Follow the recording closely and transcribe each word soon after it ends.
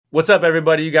What's up,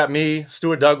 everybody? You got me,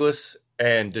 Stuart Douglas,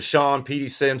 and Deshaun Petey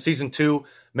Sims, Season 2,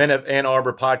 Men of Ann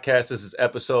Arbor podcast. This is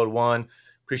Episode 1.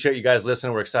 Appreciate you guys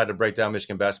listening. We're excited to break down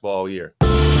Michigan basketball all year.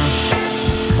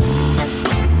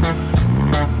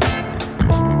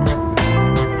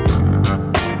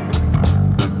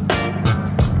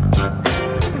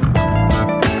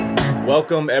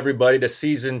 Welcome, everybody, to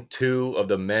Season 2 of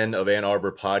the Men of Ann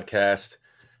Arbor podcast.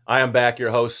 I am back,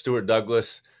 your host, Stuart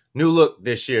Douglas. New look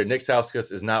this year. Nick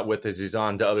Sauskas is not with us. He's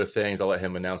on to other things. I'll let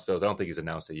him announce those. I don't think he's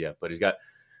announced it yet, but he's got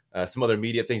some other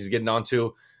media things he's getting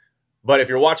onto. But if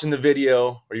you're watching the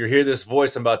video or you hear this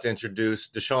voice I'm about to introduce,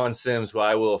 Deshaun Sims, who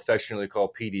I will affectionately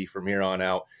call PD from here on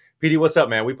out. PD, what's up,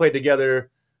 man? We played together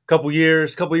a couple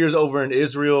years over in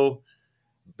Israel.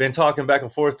 Been talking back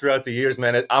and forth throughout the years,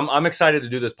 man. I'm excited to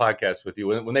do this podcast with you.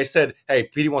 When they said, hey,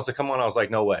 PD wants to come on, I was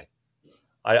like, no way.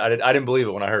 I didn't believe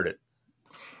it when I heard it.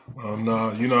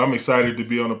 No, I'm excited to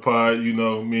be on the pod. Me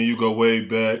and you go way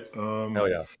back. Hell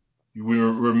yeah.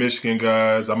 We're Michigan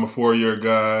guys. I'm a 4-year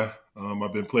guy.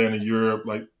 I've been playing in Europe.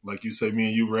 Like you say, me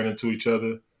and you ran into each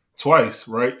other twice,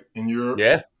 right? In Europe.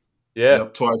 Yeah.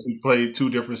 Yep, twice. We played 2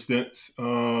 different stints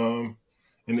in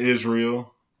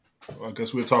Israel. I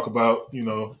guess we'll talk about,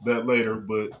 that later.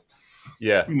 But,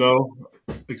 yeah,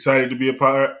 excited to be a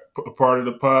part of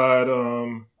the pod.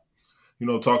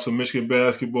 Talk some Michigan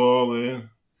basketball and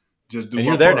just do. And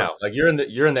you're there now. Like you're in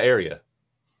the area.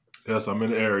 Yes, I'm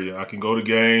in the area. I can go to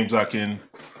games. I can,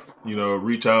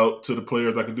 reach out to the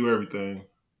players. I can do everything.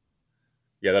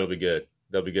 Yeah, that'll be good.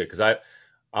 Because I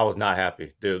was not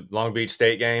happy, dude. Long Beach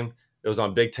State game. It was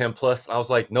on Big Ten Plus. I was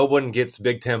like, no one gets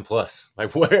Big Ten Plus.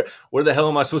 Like, where the hell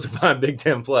am I supposed to find Big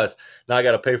Ten Plus? Now I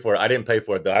got to pay for it. I didn't pay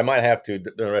for it though. I might have to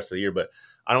the rest of the year, but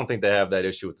I don't think they have that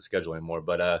issue with the schedule anymore.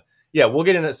 But yeah, we'll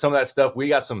get into some of that stuff. We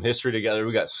got some history together.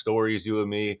 We got stories, you and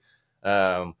me.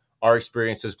 Our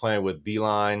experiences playing with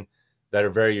Beeline that are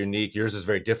very unique. Yours is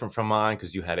very different from mine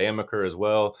because you had Amaker as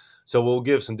well. So we'll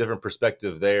give some different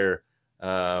perspective there.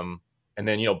 And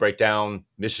then, break down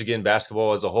Michigan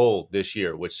basketball as a whole this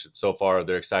year, which so far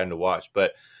they're exciting to watch.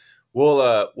 But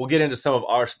we'll get into some of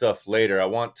our stuff later. I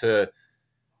want to,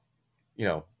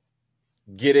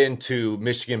 get into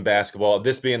Michigan basketball,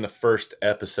 this being the first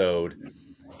episode,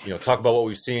 talk about what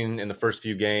we've seen in the first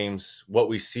few games, what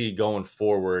we see going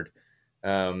forward.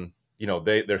 They're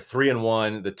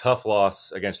 3-1, the tough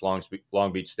loss against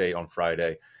Long Beach State on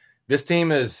Friday. This team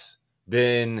has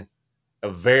been a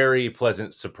very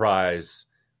pleasant surprise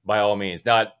by all means.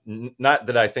 Not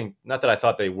that I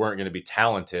thought they weren't going to be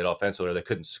talented offensively or they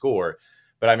couldn't score,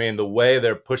 but I mean the way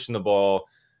they're pushing the ball,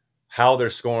 how they're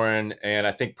scoring, and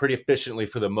I think pretty efficiently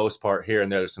for the most part. Here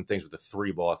and there's some things with the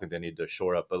 3 ball I think they need to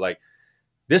shore up, but like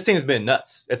this team's been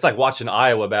nuts. It's like watching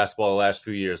Iowa basketball the last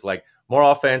few years. Like more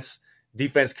offense,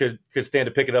 defense could stand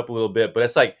to pick it up a little bit, but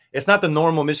it's not the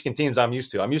normal Michigan teams I'm used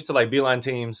to. I'm used to like Beeline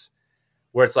teams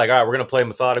where it's like, all right, we're going to play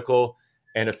methodical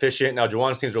and efficient. Now,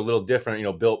 Juwan's teams are a little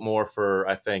different, built more for,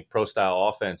 I think, pro-style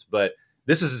offense. But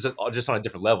this is just on a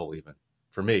different level even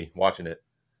for me watching it.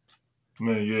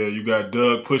 Man, yeah, you got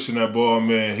Doug pushing that ball,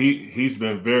 man. He's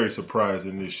been very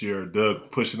surprising this year.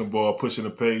 Doug pushing the ball, pushing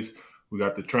the pace. We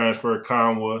got the transfer,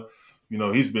 Conwa.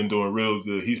 He's been doing real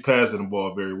good. He's passing the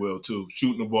ball very well, too,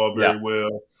 shooting the ball very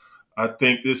well. I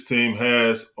think this team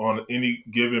has, on any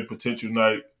given potential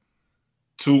night,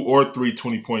 2 or 3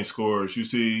 20-point scorers. You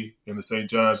see in the St.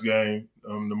 John's game,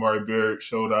 Namari Barrett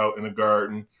showed out in the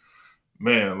Garden.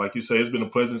 Man, like you say, it's been a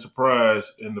pleasant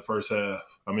surprise in the first half.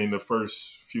 The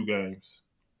first few games.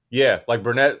 Yeah, like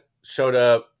Burnett showed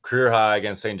up career high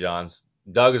against St. John's.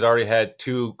 Doug has already had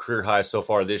 2 career highs so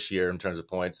far this year in terms of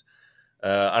points.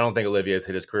 I don't think Olivier's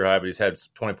hit his career high, but he's had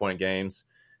 20-point games.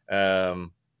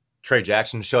 Trey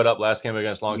Jackson showed up last game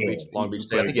against Long Beach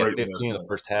State. I think he had 15 in the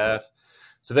first half.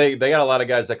 So they got a lot of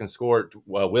guys that can score.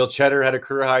 Will Cheddar had a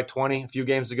career high 20 a few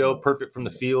games ago, perfect from the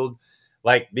field.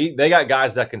 Like they got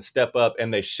guys that can step up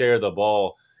and they share the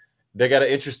ball. They got an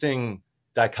interesting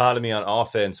dichotomy on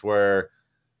offense where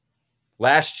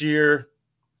last year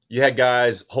you had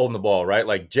guys holding the ball, right?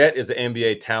 Like Jet is an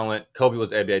NBA talent. Kobe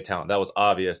was an NBA talent. That was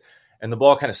obvious. And the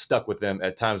ball kind of stuck with them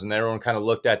at times. And everyone kind of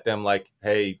looked at them like,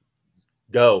 hey,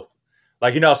 go.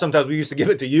 Like, sometimes we used to give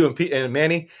it to you and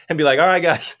Manny and be like, all right,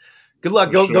 guys, good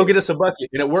luck. Go get us a bucket.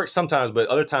 And it works sometimes, but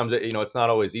other times, it's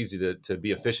not always easy to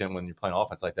be efficient when you're playing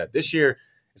offense like that. This year,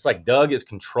 it's like Doug is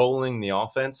controlling the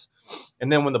offense.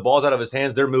 And then when the ball's out of his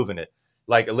hands, they're moving it.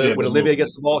 Like when Olivier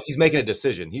gets the ball, he's making a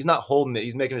decision. He's not holding it.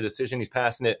 He's making a decision. He's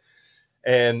passing it.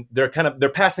 And they're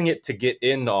passing it to get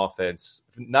into offense.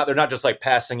 They're not just like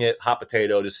passing it hot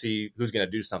potato to see who's going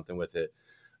to do something with it.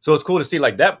 So it's cool to see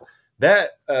like that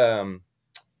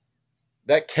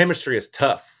chemistry is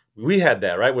tough we had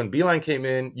that, right? When Beeline came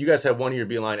in, you guys had 1 year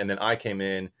Beeline, and then I came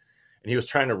in, and he was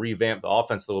trying to revamp the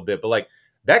offense a little bit. But like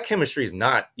that chemistry is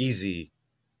not easy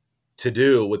to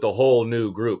do with a whole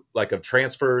new group, like of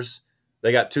transfers.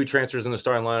 They got 2 transfers in the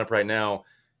starting lineup right now,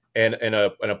 and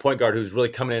a point guard who's really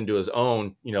coming into his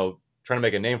own, trying to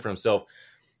make a name for himself.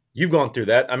 You've gone through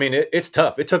that. I mean, it's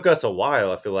tough. It took us a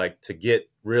while, I feel like, to get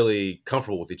really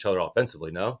comfortable with each other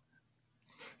offensively, no?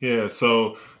 Yeah,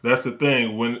 so that's the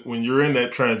thing. When you're in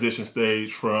that transition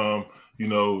stage from,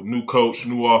 new coach,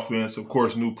 new offense, of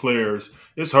course, new players,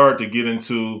 it's hard to get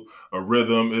into a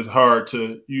rhythm. It's hard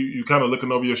to you kind of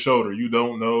looking over your shoulder. You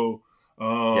don't know.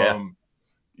 Yeah.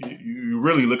 You're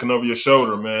really looking over your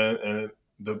shoulder, man.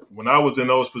 And when I was in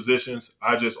those positions,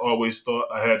 I just always thought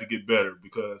I had to get better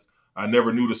because I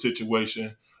never knew the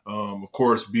situation. Of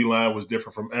course, Beeline was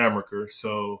different from Amaker,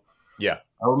 so Yeah.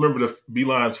 I remember the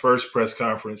Beeline's first press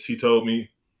conference. He told me,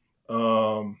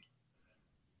 no,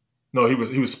 he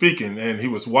was speaking and he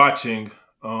was watching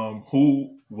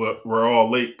who were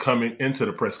all late coming into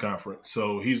the press conference.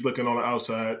 So he's looking on the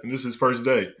outside, and this is his first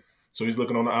day. So he's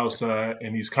looking on the outside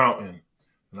and he's counting.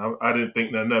 And I didn't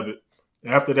think nothing of it.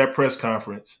 After that press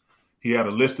conference, he had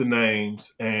a list of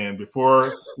names, and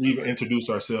before we even introduced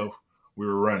ourselves, we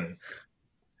were running.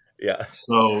 Yeah.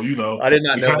 So, I did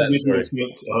not it know kind of that gives you a story.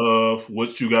 sense of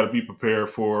what you got to be prepared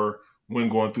for when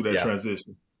going through that Yeah.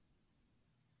 transition.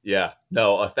 Yeah.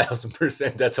 No,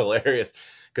 1,000%. That's hilarious.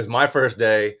 Because my first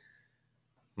day,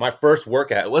 my first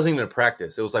workout, it wasn't even a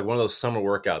practice. It was like one of those summer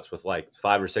workouts with like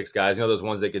 5 or 6 guys, those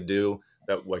ones they could do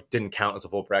that like didn't count as a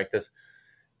full practice.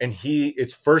 And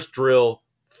it's first drill,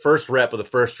 first rep of the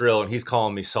first drill, and he's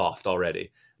calling me soft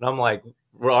already. And I'm like,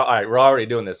 all right, we're already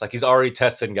doing this. Like he's already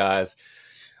testing guys.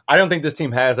 I don't think this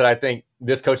team has it. I think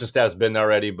this coaching staff's been there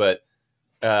already, but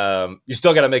you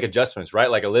still got to make adjustments,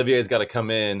 right? Like Olivier's got to come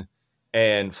in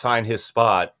and find his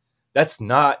spot. That's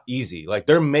not easy. Like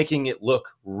they're making it look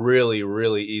really,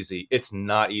 really easy. It's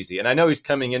not easy. And I know he's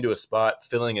coming into a spot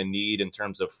filling a need in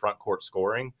terms of front court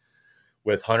scoring.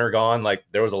 With Hunter gone, like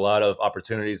there was a lot of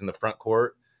opportunities in the front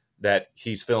court that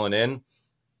he's filling in.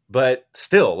 But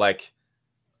still, like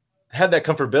have that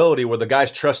comfortability where the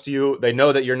guys trust you. They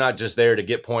know that you're not just there to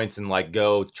get points and like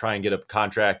go try and get a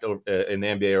contract in the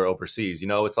NBA or overseas.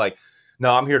 It's like,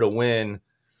 no, I'm here to win.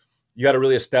 You got to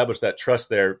really establish that trust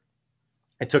there.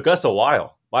 It took us a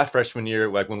while. My freshman year,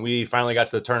 like when we finally got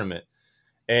to the tournament,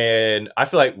 and I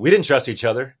feel like we didn't trust each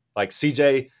other. Like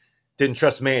CJ didn't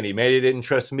trust Manny. Manny didn't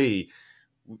trust me.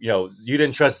 You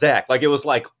didn't trust Zach. Like it was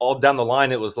like all down the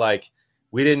line. It was like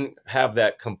we didn't have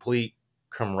that complete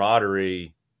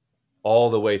camaraderie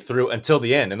all the way through until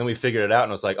the end, and then we figured it out.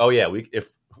 And it was like, oh yeah,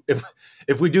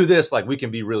 if we do this, like we can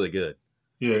be really good.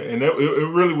 Yeah, and it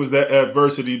really was that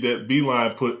adversity that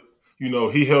Beeline put.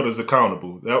 He held us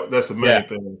accountable. That's the main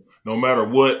thing. No matter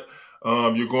what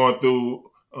you're going through,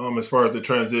 as far as the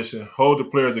transition, hold the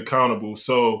players accountable.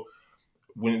 So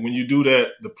when you do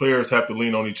that, the players have to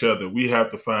lean on each other. We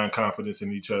have to find confidence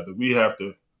in each other. We have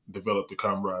to develop the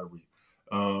camaraderie.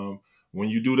 When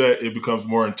you do that, it becomes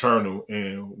more internal,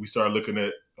 and we start looking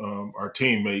at our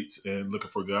teammates and looking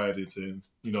for guidance and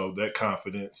that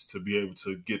confidence to be able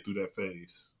to get through that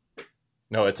phase.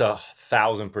 No, it's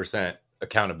 1,000%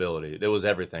 accountability. It was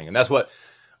everything, and that's what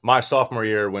my sophomore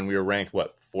year when we were ranked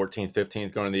 14th,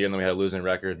 15th going into the year, and then we had a losing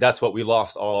record. That's what we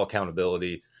lost all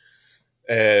accountability.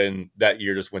 And that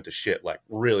year just went to shit like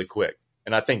really quick.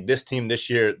 And I think this team this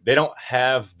year, they don't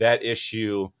have that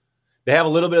issue. They have a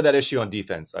little bit of that issue on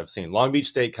defense. I've seen Long Beach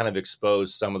State kind of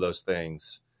expose some of those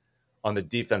things on the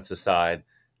defensive side.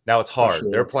 Now it's hard.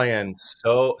 Sure. They're playing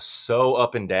so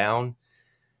up and down.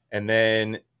 And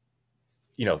then,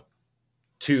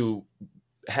 to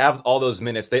have all those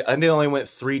minutes, they only went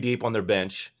 3 deep on their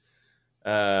bench.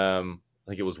 I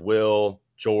think it was Will,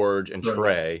 George, and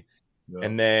Trey. Yeah.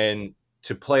 And then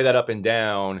to play that up and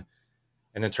down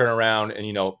and then turn around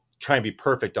and, try and be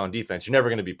perfect on defense. You're never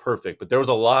going to be perfect, but there was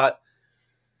a lot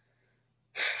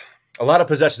of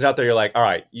possessions out there. You're like, all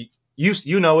right,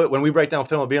 you know it. When we break down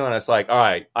film of Beeline, it's like, all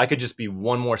right, I could just be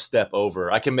one more step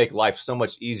over. I can make life so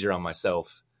much easier on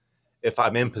myself if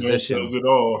I'm in position. Film tells it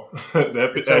all.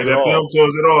 that film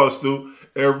tells it all, Stu.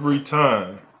 Every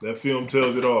time. That film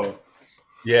tells it all.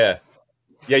 Yeah.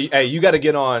 Yeah. Hey, you got to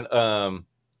get on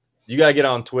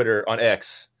Twitter, on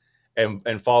X,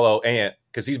 and follow Ant,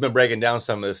 because he's been breaking down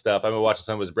some of this stuff. I've been watching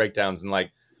some of his breakdowns, and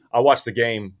like I watched the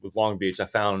game with Long Beach. I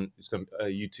found some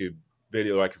YouTube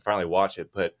video where I could finally watch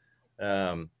it, but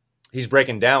he's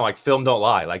breaking down like film don't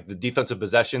lie, like the defensive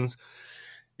possessions.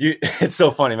 It's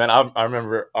so funny, man. I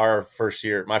remember my first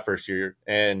year,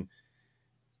 and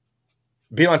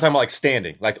Beeline talking about like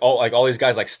standing, like all these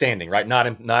guys like standing, right?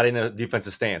 Not in a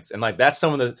defensive stance, and like that's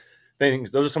some of the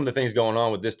things. Those are some of the things going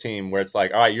on with this team where it's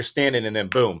like, all right, you're standing, and then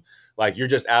boom, like you're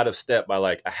just out of step by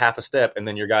like a half a step, and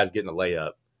then your guy's getting a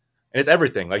layup, and it's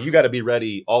everything. Like you got to be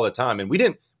ready all the time. And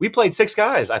we played 6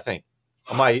 guys, I think.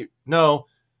 No,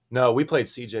 we played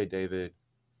CJ David,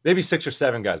 maybe 6 or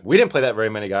 7 guys. We didn't play that very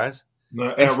many guys. No,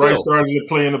 and Rice started to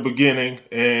play in the beginning,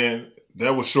 and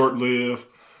that was short lived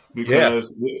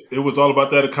because it was all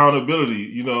about that accountability.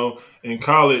 You know, in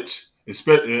college,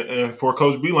 and for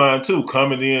Coach Beeline too,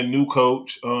 coming in, new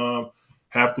coach,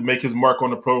 have to make his mark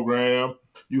on the program.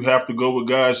 You have to go with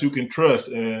guys you can trust,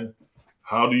 and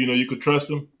how do you know you can trust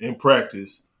them? In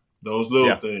practice, those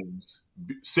little things,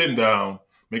 sitting down,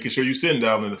 making sure you're sitting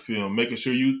down in the film, making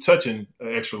sure you touching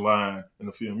an extra line in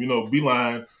the film. You know,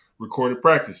 Beeline recorded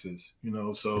practices, you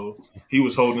know, so he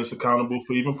was holding us accountable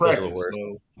for even practice.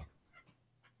 So,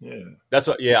 yeah, that's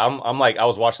what. Yeah, I'm like, I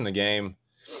was watching the game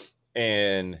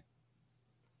and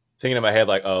thinking in my head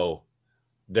like, oh,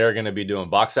 they're going to be doing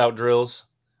box out drills,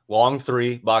 long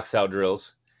 3 box out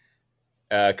drills,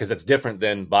 because that's different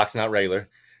than boxing out regular,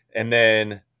 and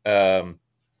then some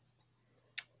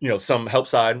help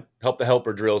the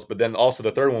helper drills, but then also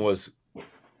the third one was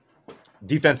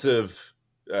defensive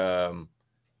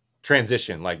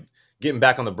transition, like getting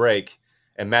back on the break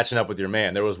and matching up with your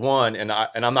man. There was one, and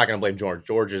I'm not going to blame George.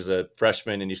 George is a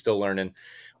freshman and he's still learning,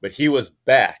 but he was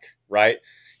back, right?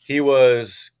 He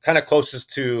was kind of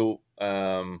closest to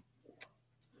the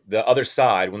other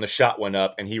side when the shot went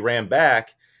up, and he ran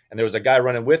back, and there was a guy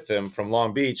running with him from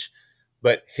Long Beach,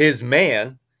 but his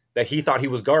man that he thought he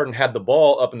was guarding had the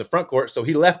ball up in the front court, so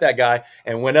he left that guy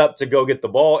and went up to go get the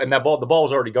ball, and the ball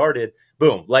was already guarded.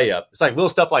 Boom, layup. It's like little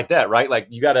stuff like that, right? Like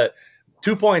you got to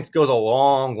 2 points goes a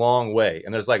long, long way,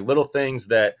 and there's like little things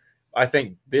that I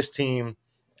think this team,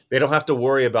 they don't have to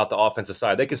worry about the offensive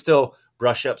side. They can still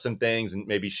brush up some things and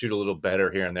maybe shoot a little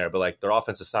better here and there, but like their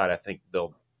offensive side, I think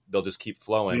they'll just keep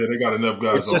flowing. Yeah, they got enough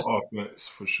guys on offense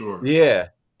for sure. Yeah.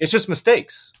 It's just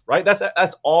mistakes, right?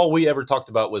 That's all we ever talked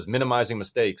about was minimizing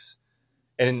mistakes.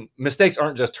 And mistakes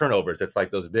aren't just turnovers. It's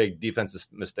like those big defensive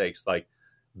mistakes, like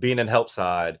being in help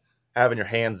side, having your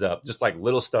hands up, just like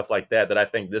little stuff like that I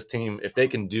think this team, if they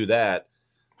can do that,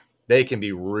 they can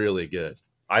be really good.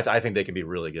 I think they can be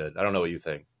really good. I don't know what you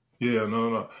think. Yeah,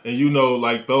 no. And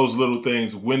like those little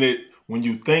things, when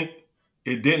you think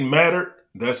it didn't matter,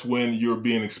 that's when you're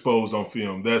being exposed on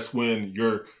film. That's when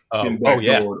you're getting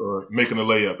backdoored or making a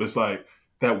layup. It's like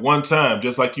that one time,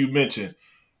 just like you mentioned,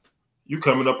 you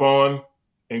coming up on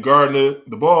and guarding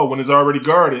the ball when it's already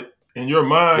guarded. In your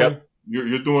mind,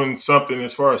 you're doing something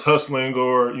as far as hustling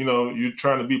or, you're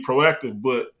trying to be proactive,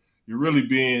 but you're really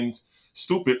being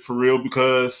stupid for real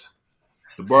because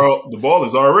the ball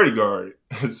is already guarded.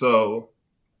 So,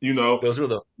 we all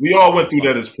went through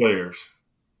that as players.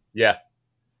 Yeah.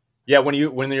 Yeah, when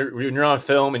you're on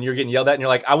film and you're getting yelled at and you're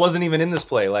like, I wasn't even in this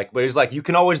play. Like, but he's like, you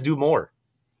can always do more.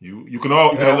 You can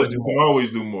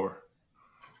always do more.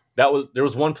 There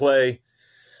was one play.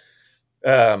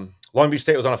 Long Beach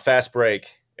State was on a fast break,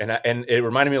 and it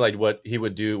reminded me like what he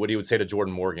would say to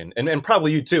Jordan Morgan, and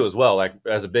probably you too as well, like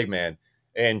as a big man.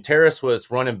 And Terrace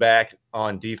was running back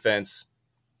on defense,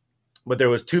 but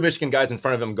there was 2 Michigan guys in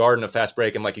front of him guarding a fast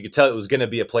break, and like you could tell it was going to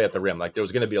be a play at the rim, like there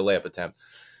was going to be a layup attempt.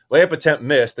 Layup attempt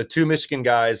missed. The 2 Michigan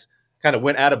guys kind of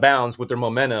went out of bounds with their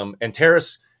momentum. And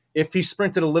Terrace, if he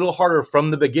sprinted a little harder from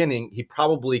the beginning, he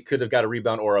probably could have got a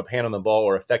rebound or a hand on the ball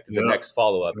or affected the next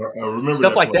follow-up. I remember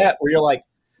stuff like that where you're like,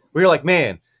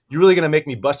 man, you're really going to make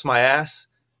me bust my ass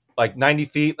like 90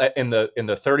 feet in the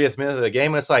 30th minute of the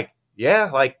game. And it's like,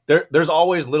 yeah, like there's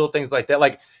always little things like that.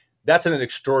 Like that's an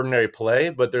extraordinary play,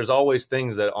 but there's always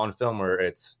things that on film where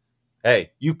it's,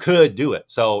 hey, you could do it.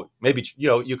 So maybe,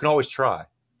 you can always try.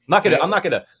 I'm not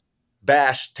gonna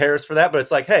bash Terrace for that, but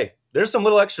it's like, hey, there's some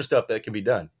little extra stuff that can be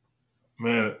done.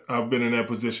 Man, I've been in that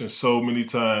position so many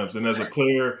times, and as a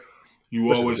player,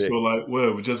 you always feel like,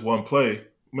 well, with just one play,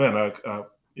 man,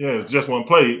 it's just one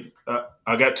play.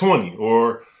 I got 20,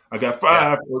 or I got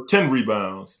 5 or 10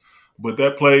 rebounds, but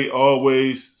that play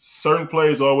certain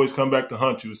plays always come back to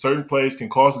haunt you. Certain plays can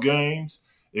cost games.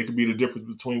 It could be the difference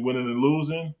between winning and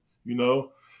losing.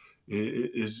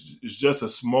 It's just a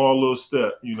small little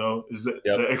step, is that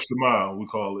the extra mile, we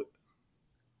call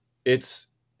it.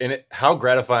 How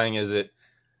gratifying is it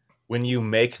when you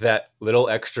make that little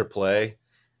extra play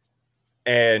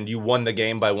and you won the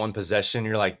game by 1 possession?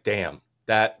 You're like, damn,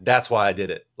 that's why I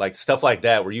did it. Like stuff like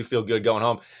that where you feel good going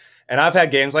home. And I've had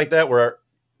games like that where,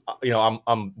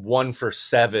 I'm 1 for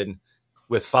 7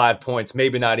 with 5 points,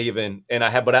 maybe not even. And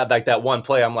like that one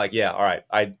play, I'm like, yeah, all right,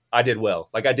 I did well.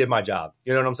 Like I did my job.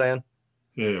 You know what I'm saying?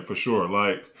 Yeah, for sure.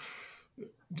 Like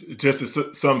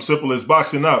just something simple as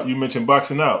boxing out. You mentioned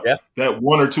boxing out. Yeah. That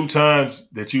one or two times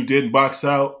that you didn't box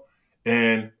out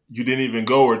and you didn't even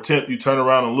go or attempt, you turn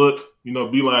around and look.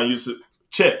 Beeline used to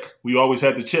check. We always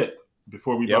had to check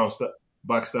before we Yep.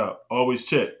 boxed out. Always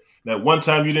check. That one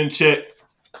time you didn't check,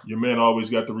 your man always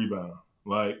got the rebound.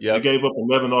 Like they Yep. gave up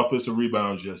 11 offensive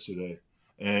rebounds yesterday,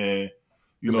 and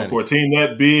Too many. for a team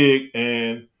that big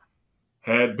and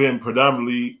had been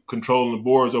predominantly controlling the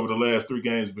boards over the last three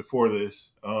games before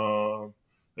this.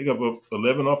 They got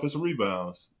 11 offensive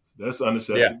rebounds. That's Yeah.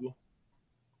 unacceptable.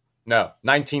 No,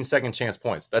 19 second chance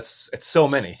points. It's so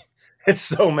many. It's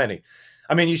so many.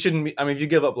 I mean, you shouldn't be, I mean, if you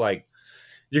give up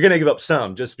you're going to give up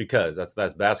some just because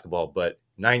that's basketball, but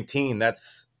 19,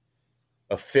 that's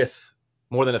a fifth,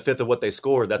 more than a fifth of what they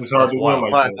scored. It's hard That's to win wild.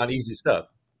 like Not that. on easy stuff.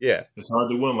 Yeah. It's hard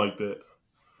to win like that.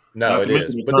 No, Not it to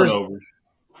mention is. the But turnovers.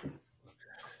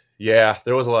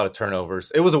 there was a lot of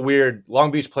turnovers. It was a weird,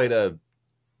 Long Beach played a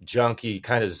junky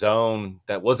kind of zone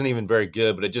that wasn't even very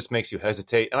good, but it just makes you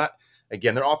hesitate. And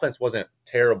again, their offense wasn't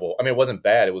terrible. I mean, it wasn't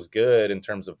bad. It was good in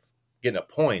terms of getting a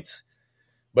point,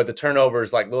 but the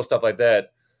turnovers, like little stuff like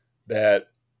that, they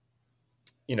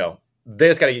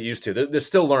just got to get used to. They're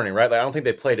still learning, right? Like I don't think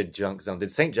they played a junk zone.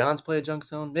 Did St. John's play a junk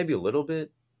zone? Maybe a little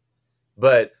bit,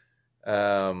 but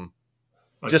Like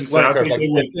you just said, learning I curves. think Like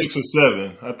they went 6 or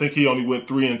 7. I think he only went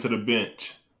 3 into the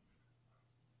bench.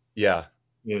 yeah,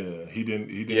 Yeah, he didn't.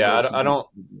 He didn't yeah. go I to don't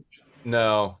the bench.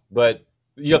 know, but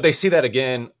if they see that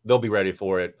again, they'll be ready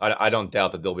for it. I don't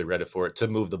doubt that they'll be ready for it to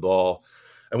move the ball.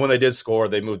 And when they did score,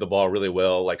 they moved the ball really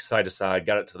well, like side to side,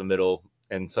 got it to the middle.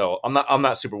 And so I'm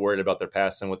not super worried about their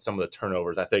passing with some of the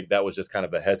turnovers. I think that was just kind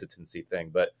of a hesitancy thing.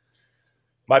 But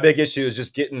my big issue is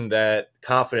just getting that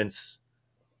confidence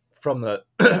from the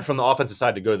from the offensive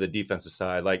side to go to the defensive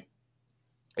side. Like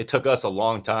it took us a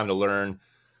long time to learn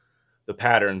the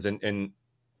patterns, and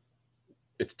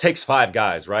it takes 5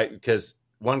 guys, right? Because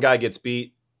one guy gets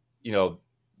beat, you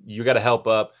got to help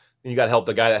up. You got to help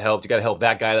the guy that helped. You got to help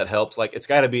that guy that helped. Like it's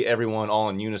got to be everyone all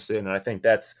in unison. And I think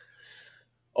that's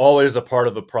always a part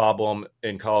of the problem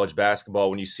in college basketball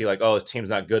when you see like, oh, this team's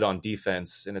not good on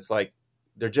defense, and it's like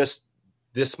they're just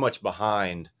this much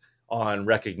behind on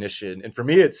recognition. And for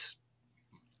me, it's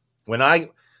when I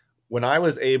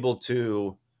was able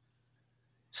to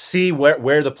see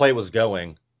where the play was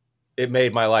going, it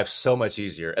made my life so much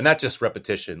easier. And that's just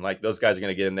repetition. Like those guys are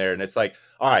going to get in there, and it's like,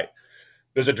 all right,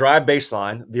 there's a drive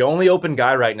baseline. The only open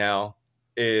guy right now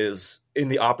is in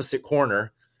the opposite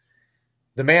corner.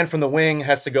 The man from the wing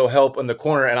has to go help in the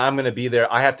corner, and I'm going to be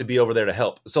there. I have to be over there to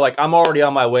help. So like I'm already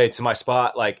on my way to my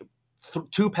spot, like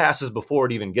 2 passes before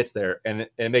it even gets there, and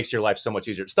it makes your life so much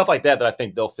easier. Stuff like that I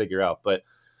think they'll figure out. But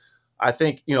I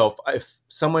think if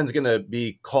someone's going to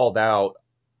be called out,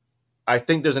 I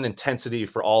think there's an intensity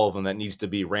for all of them that needs to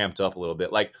be ramped up a little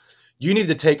bit. Like you need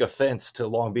to take offense to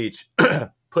Long Beach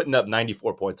putting up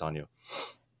 94 points on you.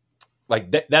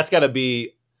 Like that's got to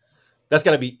be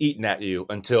eaten at you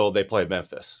until they play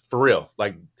Memphis for real.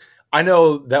 Like I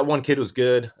know that one kid was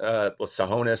good. Was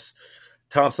Sahonis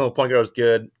Thompson, the point guard, was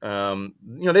good.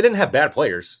 They didn't have bad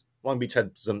players. Long Beach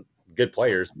had some good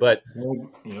players, but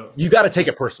you got to take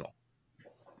it personal.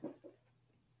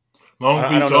 Long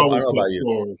Beach always kept you.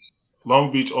 scores.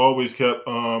 Long Beach always kept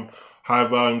high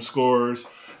volume scores.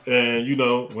 And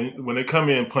when they come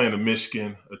in playing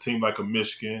a team like a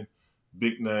Michigan,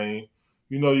 big name,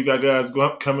 you got guys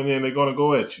coming in, they're going to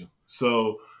go at you.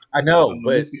 So I know,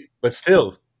 but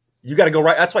still, you got to go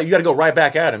right. That's why you got to go right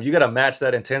back at him. You got to match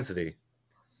that intensity.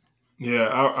 Yeah,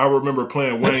 I remember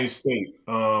playing Wayne State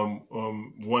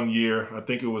one year. I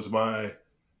think it was might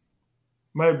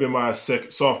have been my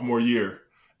sophomore year,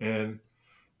 and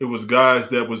it was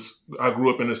guys I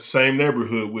grew up in the same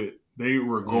neighborhood with. They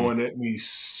were going at me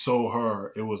so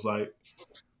hard. It was like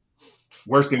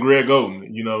worse than Greg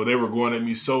Oden. They were going at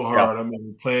me so hard. Yeah. I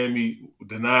mean, playing me,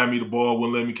 denying me the ball,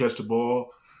 wouldn't let me catch the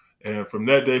ball. And from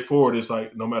that day forward, it's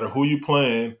like no matter who you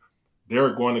playing,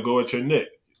 they're going to go at your neck.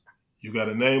 You got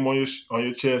a name on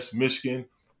your chest, Michigan.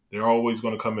 They're always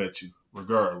going to come at you,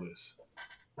 regardless.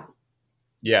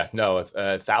 Yeah, no,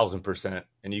 1,000%,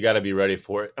 and you got to be ready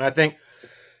for it. And I think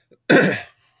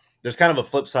there's kind of a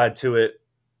flip side to it,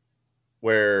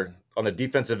 where on the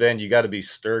defensive end, you got to be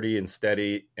sturdy and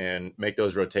steady and make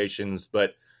those rotations.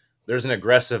 But there's an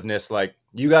aggressiveness, like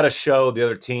you got to show the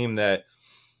other team that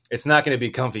it's not going to be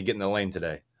comfy getting the lane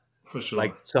today. For sure.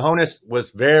 Like Sahonis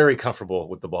was very comfortable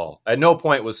with the ball. At no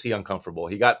point was he uncomfortable.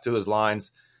 He got to his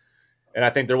lines, and I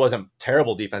think there wasn't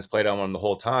terrible defense played on him the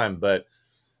whole time, but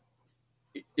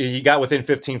he got within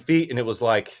 15 feet, and it was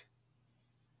like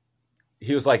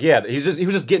he was like, yeah, he was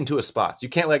just getting to his spots. You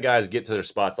can't let guys get to their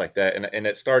spots like that, and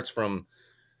it starts from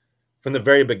the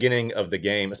very beginning of the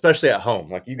game, especially at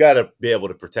home. Like you got to be able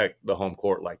to protect the home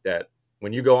court like that.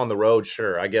 When you go on the road,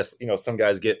 sure, I guess some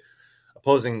guys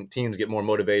opposing teams get more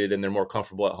motivated and they're more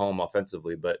comfortable at home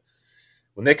offensively, but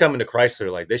when they come into Chrysler,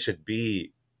 like they should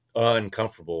be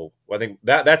uncomfortable. Well, I think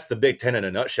that's the Big Ten in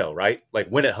a nutshell, right?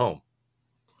 Like win at home.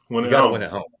 You got to win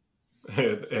at home.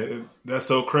 And that's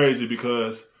so crazy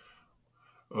because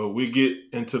we get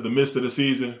into the midst of the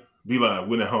season, Beeline,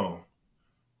 win at home.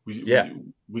 We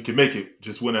can make it,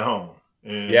 just win at home.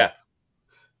 And, it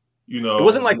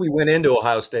wasn't like we went into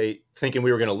Ohio State thinking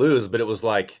we were going to lose, but it was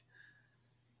like,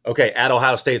 okay, at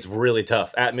Ohio State's really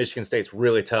tough. At Michigan State's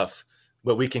really tough.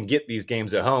 But we can get these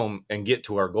games at home and get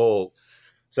to our goal.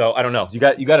 So I don't know. You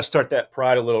got to start that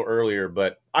pride a little earlier,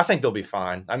 but I think they'll be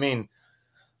fine. I mean,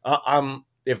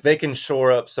 if they can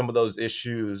shore up some of those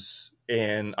issues,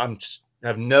 and I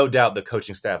have no doubt the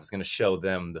coaching staff is going to show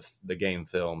them the game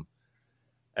film,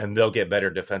 and they'll get better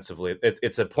defensively.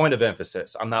 It's a point of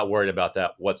emphasis. I'm not worried about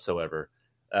that whatsoever.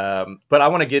 But I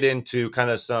want to get into kind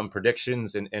of some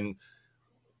predictions and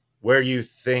where you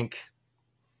think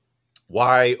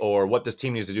why or what this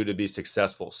team needs to do to be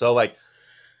successful. So like,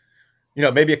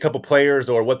 maybe a couple players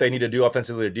or what they need to do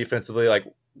offensively or defensively. Like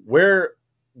where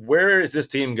is this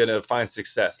team going to find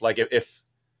success? Like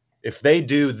if they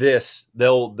do this,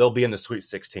 they'll be in the Sweet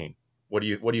 16. What do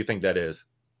you think that is?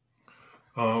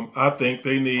 I think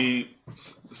they need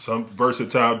some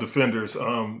versatile defenders.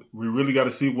 We really got to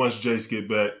see once Jace get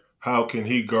back, how can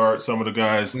he guard some of the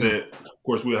guys that, of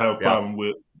course, we'll have a problem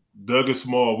with. Doug is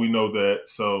small, we know that.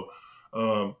 So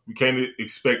we can't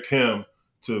expect him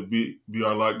to be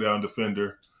our lockdown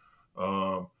defender.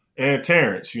 And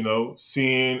Terrence,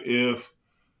 seeing if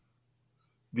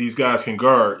these guys can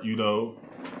guard, 3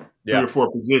 or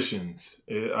 4 positions.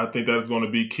 I think that's going to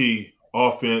be key.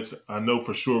 Offense, I know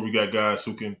for sure we got guys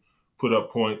who can put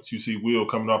up points. You see Will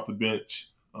coming off the bench.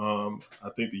 I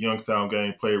think the Youngstown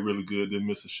game played really good, didn't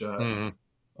miss a shot.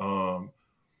 Mm-hmm.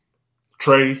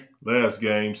 Trey, last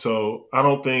game. So I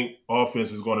don't think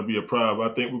offense is going to be a problem.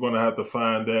 I think we're going to have to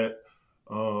find that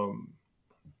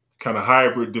kind of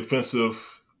hybrid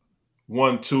defensive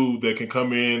 1-2 that can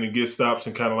come in and get stops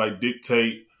and kind of like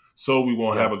dictate, so we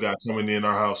won't have a guy coming in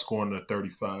our house scoring a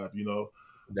 35,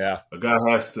 Yeah. A guy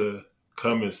has to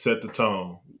come and set the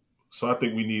tone. So I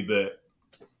think we need that.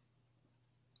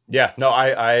 Yeah, no,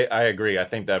 I agree. I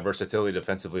think that versatility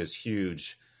defensively is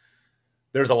huge.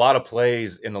 There's a lot of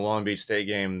plays in the Long Beach State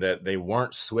game that they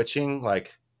weren't switching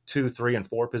like 2, 3, and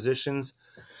 4 positions.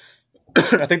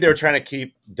 I think they were trying to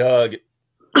keep Doug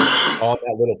on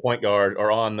that little point guard or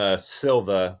on the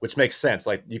Silva, which makes sense.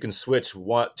 Like you can switch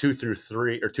 2 through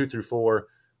 3 or 2 through 4,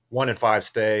 1 and 5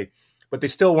 stay, but they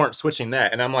still weren't switching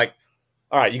that. And I'm like,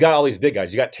 all right, you got all these big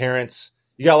guys. You got Terrence.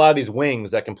 You got a lot of these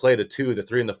wings that can play the 2, the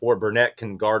 3, and the 4. Burnett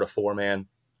can guard a 4-man.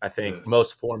 I think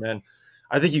most 4-men.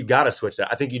 I think you got to switch that.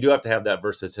 I think you do have to have that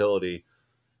versatility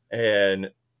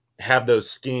and have those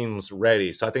schemes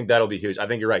ready. So I think that'll be huge. I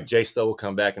think you're right. Jay Stowe will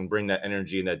come back and bring that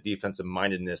energy and that defensive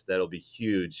mindedness. That'll be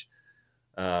huge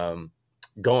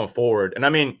going forward. And I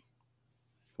mean,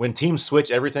 when teams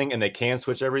switch everything and they can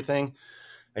switch everything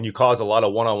and you cause a lot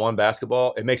of one-on-one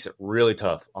basketball, it makes it really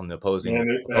tough on the opposing. I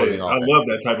love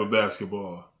that type of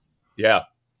basketball. Yeah.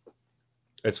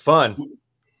 It's fun.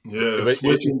 Yeah,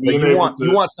 switching. You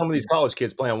want some of these college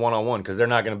kids playing one-on-one because they're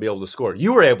not going to be able to score.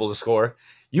 You were able to score.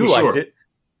 You liked it.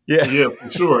 Yeah, for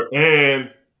sure.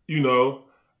 And,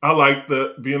 I like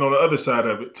being on the other side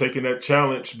of it, taking that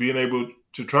challenge, being able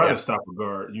to try to stop a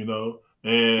guard,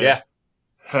 and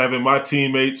having my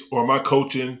teammates or my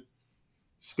coaching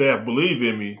staff believe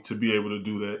in me to be able to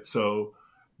do that. So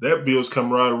that builds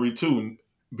camaraderie too,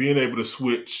 being able to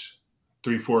switch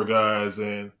 3, 4 guys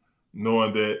and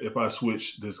knowing that if I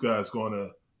switch, this guy's going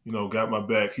to, got my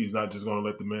back. He's not just going to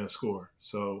let the man score.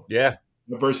 So the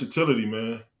versatility,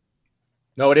 man.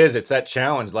 No, it is. It's that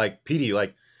challenge. Like Petey,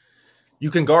 like you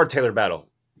can guard Taylor Battle.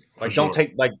 Like don't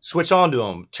take, like switch on to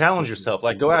him, challenge yourself,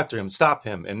 like go after him, stop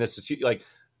him. And this is like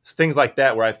things like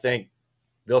that where I think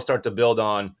they'll start to build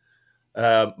on.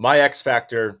 My X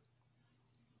factor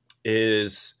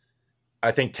is,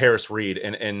 I think, Terrace Reed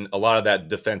and a lot of that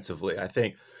defensively. I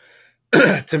think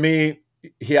to me,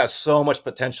 he has so much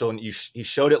potential, and he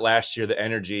showed it last year, the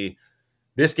energy.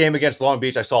 This game against Long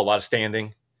Beach, I saw a lot of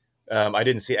standing. I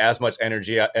didn't see as much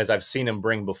energy as I've seen him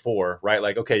bring before, right?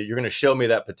 Like, okay, you're going to show me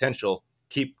that potential.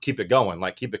 Keep it going,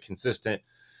 like keep it consistent.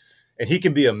 And he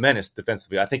can be a menace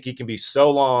defensively. I think he can be so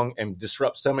long and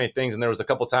disrupt so many things. And there was a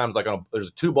couple times, like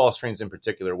there's 2 ball screens in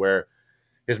particular where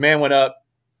his man went up,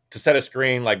 to set a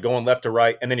screen, like going left to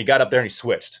right, and then he got up there and he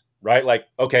switched, right? Like,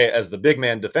 okay, as the big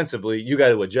man defensively, you got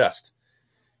to adjust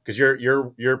because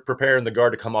you're preparing the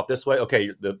guard to come off this way.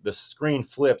 Okay, the screen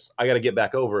flips. I got to get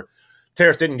back over.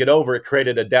 Terrace didn't get over. It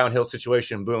created a downhill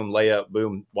situation. Boom, layup.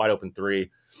 Boom, wide open three.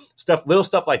 Little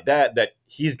stuff like that. That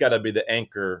he's got to be the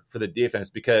anchor for the defense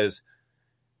because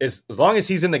as long as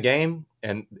he's in the game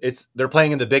and they're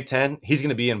playing in the Big Ten, he's going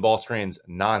to be in ball screens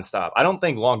nonstop. I don't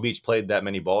think Long Beach played that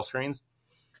many ball screens.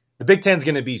 The Big Ten is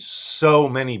going to be so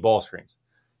many ball screens.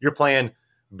 You're playing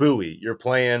Bowie. You're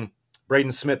playing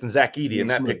Braden Smith and Zach Edey in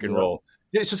that pick and roll.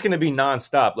 It's just going to be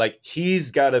nonstop. Like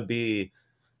he's got to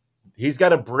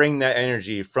bring that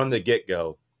energy from the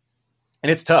get-go.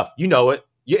 And it's tough. You know it.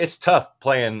 It's tough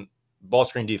playing ball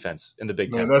screen defense in the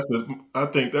Big Ten. I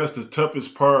think that's the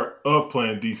toughest part of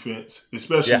playing defense,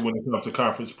 especially when it comes to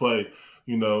conference play.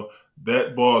 You know,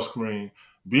 that ball screen,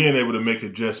 being able to make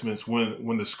adjustments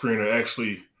when the screener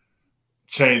actually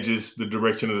changes the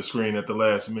direction of the screen at the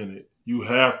last minute. You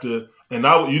have to, and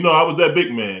I was that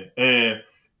big man, and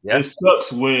it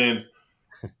sucks when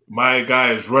my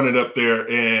guy is running up there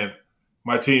and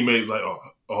my teammate's like,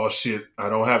 oh shit, I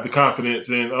don't have the confidence,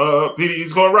 and Petey,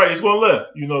 he's going right, he's going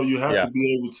left. You know, you have to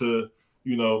be able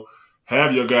to,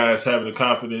 have your guys having the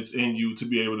confidence in you to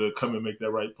be able to come and make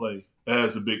that right play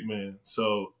as a big man.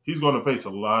 So he's going to face a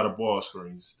lot of ball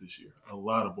screens this year, a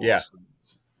lot of ball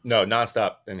screens. No,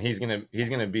 nonstop, and he's gonna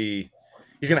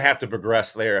have to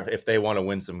progress there if they want to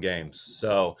win some games.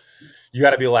 So you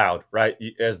got to be loud, right?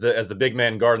 As the big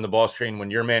man guarding the ball screen, when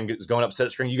your man is going up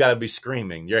set screen, you got to be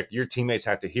screaming. Your teammates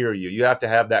have to hear you. You have to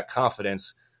have that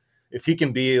confidence. If he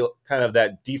can be kind of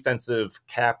that defensive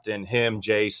captain,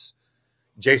 Jace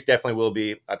definitely will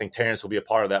be. I think Terrence will be a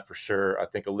part of that for sure. I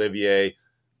think Olivier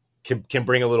can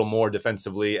bring a little more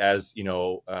defensively as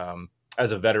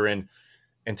a veteran.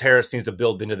 And Terrace needs to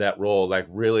build into that role, like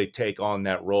really take on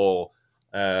that role,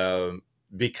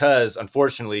 because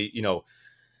unfortunately,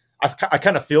 I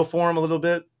kind of feel for him a little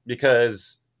bit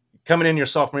because coming in your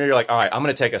sophomore year, you're like, all right, I'm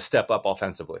going to take a step up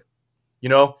offensively.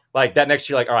 Like that next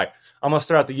year, like, all right, I'm going to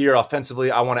start out the year offensively.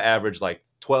 I want to average like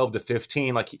 12 to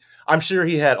 15. Like I'm sure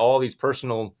he had all these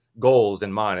personal goals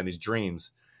in mind and these dreams.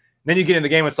 Then you get in the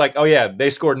game, it's like, oh yeah, they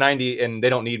scored 90 and they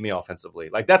don't need me offensively.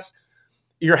 Like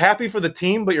you're happy for the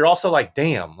team, but you're also like,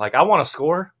 damn, like I want to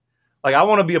score. Like I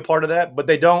want to be a part of that, but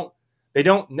they don't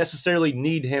necessarily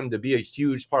need him to be a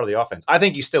huge part of the offense. I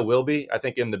think he still will be. I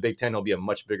think in the Big Ten, he'll be a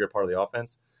much bigger part of the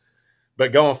offense.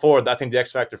 But going forward, I think the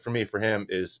X factor for him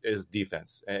is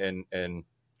defense and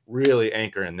really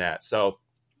anchoring that. So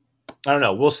I don't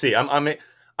know. We'll see.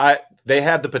 They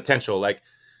have the potential. Like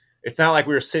it's not like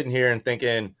we were sitting here and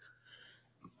thinking,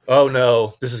 oh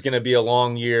no, this is going to be a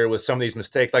long year with some of these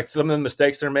mistakes. Like some of the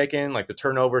mistakes they're making, like the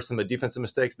turnovers, some of the defensive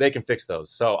mistakes, they can fix those.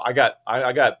 So I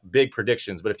got big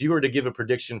predictions. But if you were to give a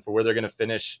prediction for where they're going to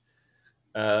finish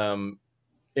in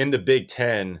the Big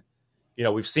Ten,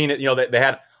 we've seen it. They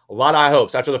had a lot of high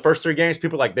hopes after the first 3 games.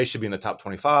 People were like they should be in the top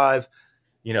 25.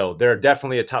 They're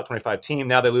definitely a top 25 team.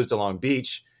 Now they lose to Long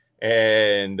Beach,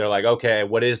 and they're like, okay,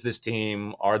 what is this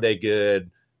team? Are they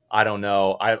good? I don't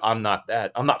know. I'm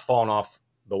not falling off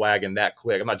the wagon that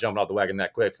quick. I'm not jumping off the wagon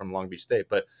that quick from Long Beach State,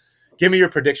 but give me your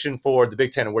prediction for the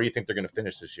Big Ten and where you think they're going to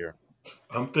finish this year.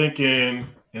 I'm thinking,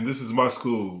 and this is my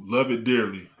school, love it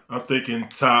dearly. I'm thinking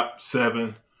top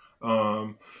 7.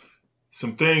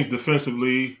 Some things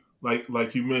defensively,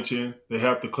 like you mentioned, they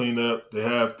have to clean up. They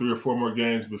have 3 or 4 more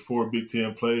games before Big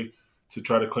Ten play to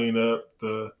try to clean up.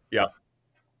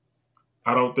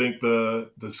 I don't think the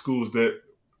schools that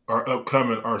are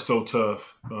upcoming are so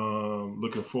tough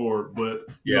looking forward. But,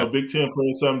 Big Ten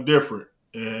plays something different.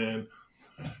 And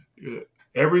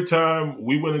every time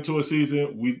we went into a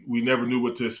season, we never knew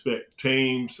what to expect.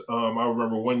 Teams, I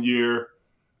remember one year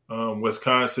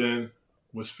Wisconsin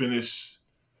was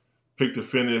picked to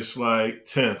finish like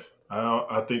 10th.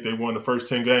 I think they won the first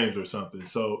 10 games or something.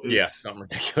 So it's something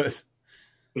ridiculous.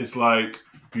 It's like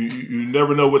you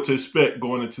never know what to expect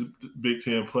going into Big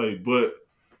Ten play. But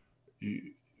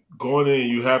going in,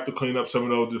 you have to clean up some of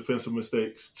those defensive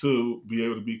mistakes to be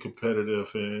able to be competitive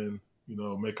and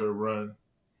make a run.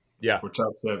 For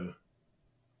top 7.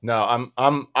 No,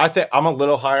 I think I'm a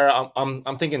little higher.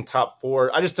 I'm thinking top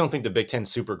 4. I just don't think the Big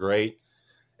Ten's super great,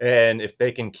 and if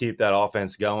they can keep that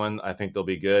offense going, I think they'll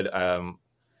be good.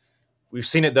 We've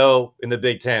seen it though in the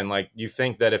Big Ten. Like you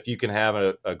think that if you can have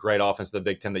a great offense in the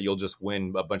Big Ten, that you'll just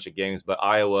win a bunch of games. But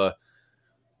Iowa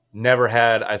never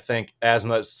had, I think, as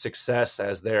much success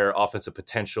as their offensive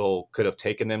potential could have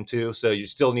taken them to. So you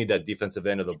still need that defensive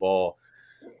end of the ball.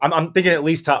 I'm thinking at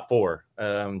least top 4,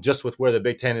 just with where the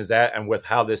Big Ten is at and with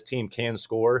how this team can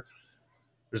score.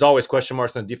 there's always question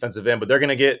marks on the defensive end, but we're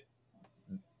gonna get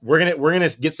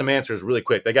some answers really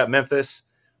quick. They got Memphis,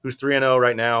 who's 3-0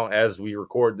 right now as we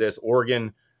record this.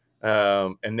 Oregon,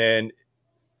 and then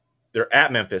they're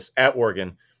at Memphis, at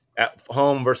Oregon, at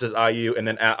home versus IU, and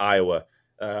then at Iowa.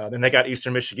 Then they got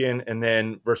Eastern Michigan, and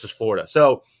then versus Florida.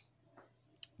 So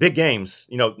big games.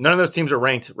 None of those teams are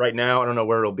ranked right now. I don't know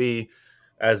where it'll be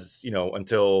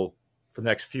until for the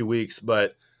next few weeks,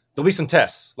 but there'll be some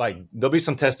tests. There'll be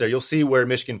some tests there. You'll see where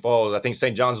Michigan falls. I think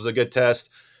St. John's was a good test.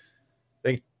 I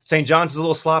think St. John's is a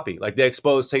little sloppy. They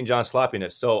exposed St. John's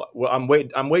sloppiness. So I'm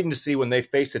waiting to see when they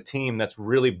face a team that's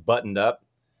really buttoned up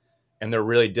and they're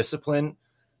really disciplined,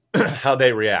 how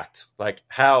they react.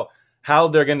 How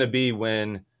they're going to be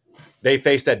when they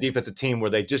face that defensive team where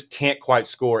they just can't quite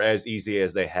score as easy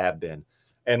as they have been.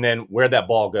 And then where that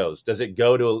ball goes. Does it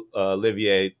go to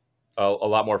Olivier a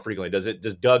lot more frequently?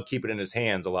 Does Doug keep it in his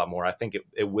hands a lot more? I think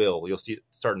it will. You'll see it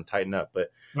starting to tighten up.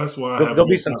 But that's why there'll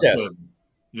be some tests.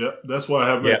 Yep, that's why I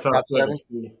have that top 7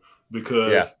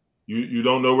 because you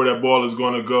don't know where that ball is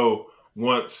going to go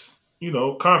once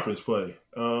conference play.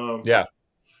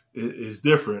 It's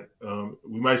different.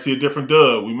 We might see a different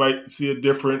Doug. We might see a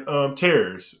different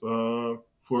Tears for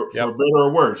better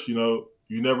or worse. You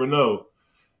never know.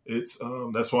 It's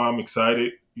that's why I'm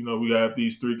excited. We got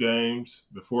these 3 games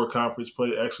before conference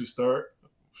play actually start.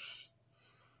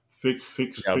 Fix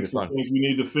the things we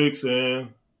need to fix,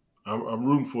 and I'm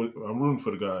rooting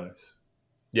for the guys.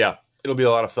 Yeah, it'll be a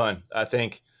lot of fun. I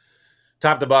think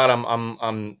top to bottom,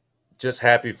 I'm just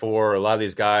happy for a lot of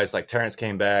these guys. Like Terrence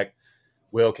came back,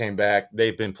 Will came back.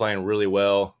 They've been playing really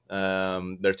well.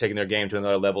 They're taking their game to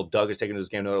another level. Doug is taking his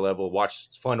game to another level.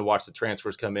 It's fun to watch the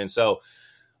transfers come in. So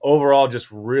overall,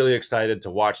 just really excited to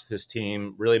watch this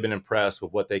team. Really been impressed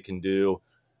with what they can do.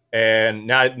 And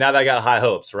now they got high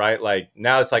hopes, right?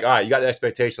 Now it's all right, you got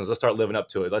expectations. Let's start living up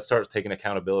to it. Let's start taking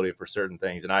accountability for certain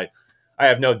things. And I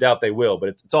have no doubt they will, but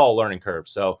it's all a learning curve.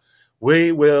 So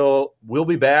we'll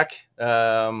be back.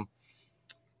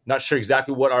 Not sure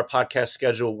exactly what our podcast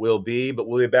schedule will be, but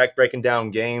we'll be back breaking down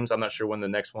games. I'm not sure when the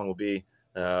next one will be,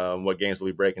 what games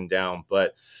we'll be breaking down,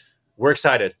 but we're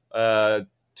excited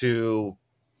to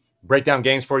break down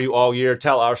games for you all year,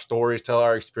 tell our stories, tell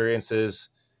our experiences,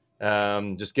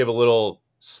 just give a little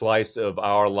slice of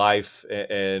our life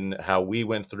and how we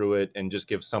went through it, and just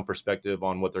give some perspective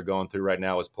on what they're going through right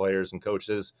now as players and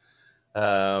coaches.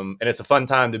 And it's a fun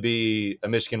time to be a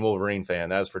Michigan Wolverine fan.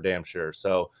 That's for damn sure.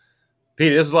 So,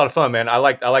 Pete, this is a lot of fun, man. I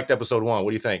liked episode 1. What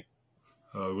do you think?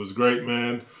 It was great,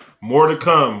 man. More to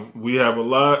come. We have a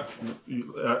lot,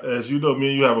 as you know, me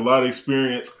and you have a lot of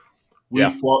experience. We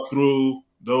fought through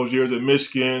those years at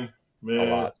Michigan, man.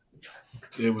 A lot.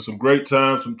 It was some great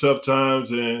times, some tough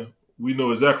times, and we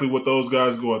know exactly what those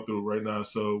guys are going through right now.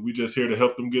 So we just here to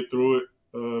help them get through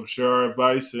it, share our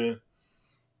advice, and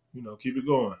keep it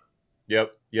going.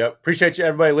 Yep. Appreciate you,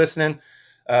 everybody listening.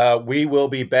 We will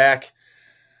be back.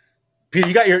 Pete,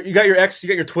 you got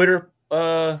your Twitter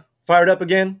fired up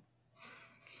again?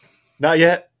 Not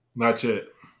yet. Not yet.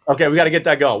 Okay, we got to get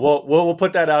that going. We'll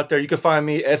put that out there. You can find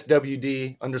me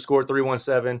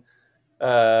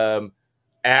SWD_317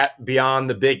 at Beyond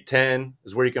the Big Ten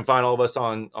is where you can find all of us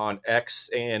on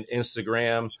X and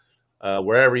Instagram.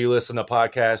 Wherever you listen to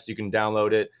podcasts, you can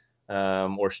download it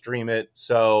or stream it.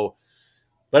 So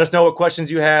let us know what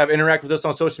questions you have. Interact with us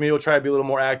on social media. We'll try to be a little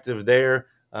more active there.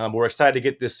 We're excited to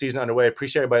get this season underway.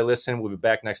 Appreciate everybody listening. We'll be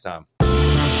back next time.